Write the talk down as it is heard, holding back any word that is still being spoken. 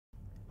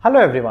Hello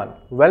everyone,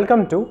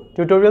 welcome to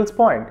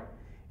TutorialsPoint.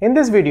 In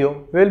this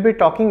video, we will be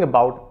talking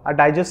about a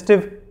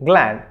digestive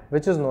gland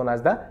which is known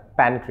as the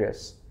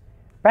pancreas.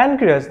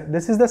 Pancreas,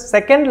 this is the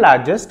second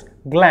largest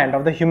gland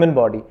of the human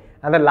body,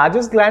 and the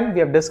largest gland we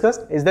have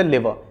discussed is the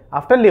liver.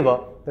 After liver,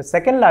 the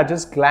second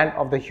largest gland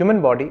of the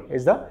human body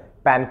is the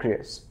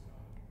pancreas.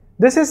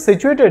 This is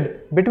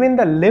situated between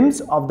the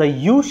limbs of the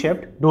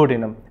U-shaped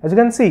duodenum. As you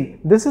can see,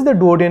 this is the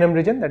duodenum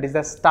region, that is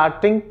the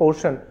starting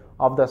portion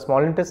of the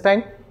small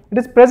intestine. It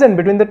is present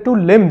between the two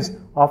limbs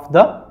of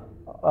the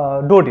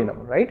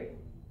duodenum, right?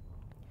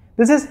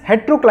 This is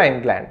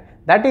heterocline gland,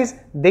 that is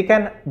they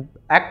can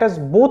act as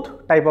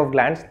both type of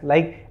glands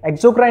like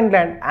exocrine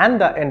gland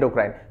and the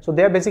endocrine. So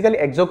they are basically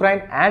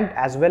exocrine and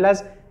as well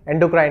as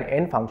endocrine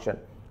in function.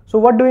 So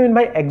what do we mean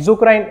by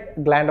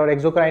exocrine gland or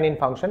exocrine in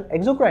function?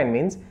 Exocrine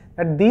means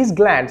that these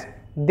glands,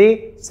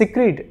 they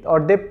secrete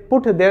or they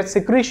put their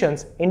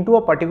secretions into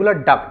a particular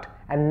duct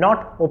and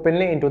not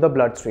openly into the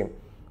bloodstream.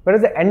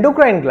 Whereas the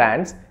endocrine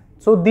glands,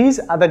 so these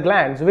are the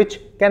glands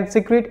which can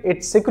secrete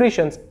its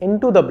secretions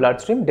into the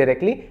bloodstream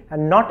directly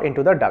and not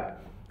into the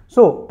duct.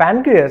 So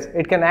pancreas,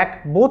 it can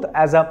act both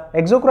as a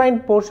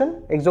exocrine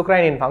portion,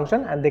 exocrine in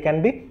function, and they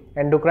can be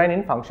endocrine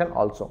in function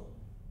also.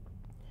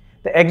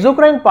 The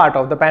exocrine part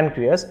of the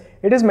pancreas,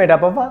 it is made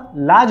up of a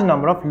large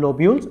number of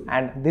lobules,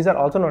 and these are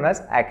also known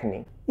as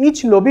acini.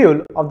 Each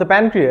lobule of the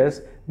pancreas,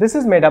 this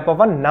is made up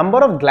of a number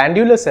of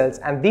glandular cells,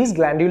 and these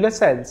glandular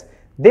cells,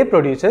 they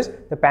produces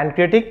the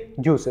pancreatic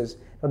juices.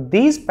 Now,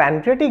 these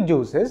pancreatic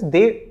juices,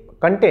 they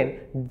contain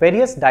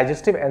various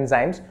digestive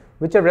enzymes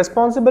which are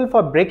responsible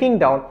for breaking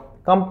down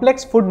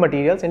complex food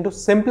materials into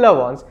simpler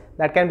ones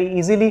that can be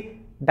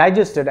easily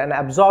digested and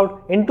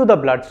absorbed into the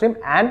bloodstream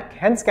and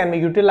hence can be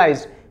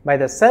utilized by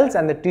the cells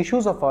and the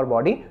tissues of our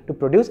body to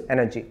produce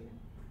energy.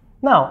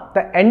 Now,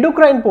 the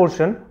endocrine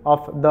portion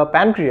of the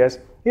pancreas,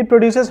 it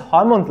produces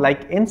hormones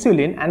like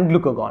insulin and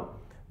glucagon.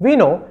 We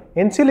know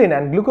insulin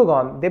and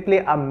glucagon, they play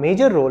a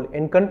major role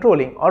in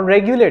controlling or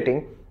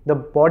regulating the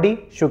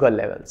body sugar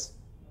levels.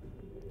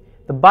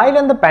 The bile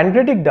and the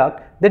pancreatic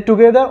duct, they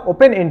together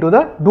open into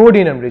the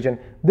duodenum region.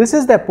 This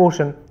is the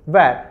portion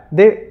where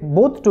they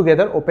both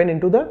together open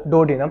into the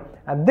duodenum,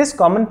 and this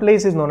common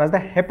place is known as the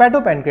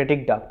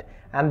hepatopancreatic duct,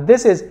 and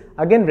this is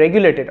again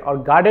regulated or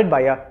guarded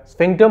by a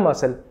sphincter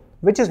muscle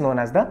which is known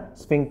as the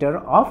sphincter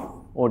of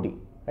Oddi,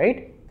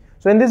 right?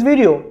 So in this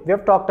video, we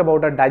have talked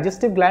about a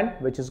digestive gland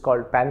which is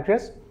called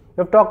pancreas.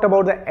 We have talked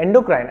about the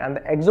endocrine and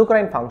the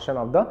exocrine function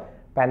of the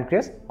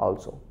pancreas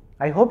also.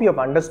 I hope you have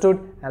understood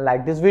and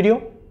liked this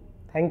video.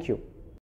 Thank you.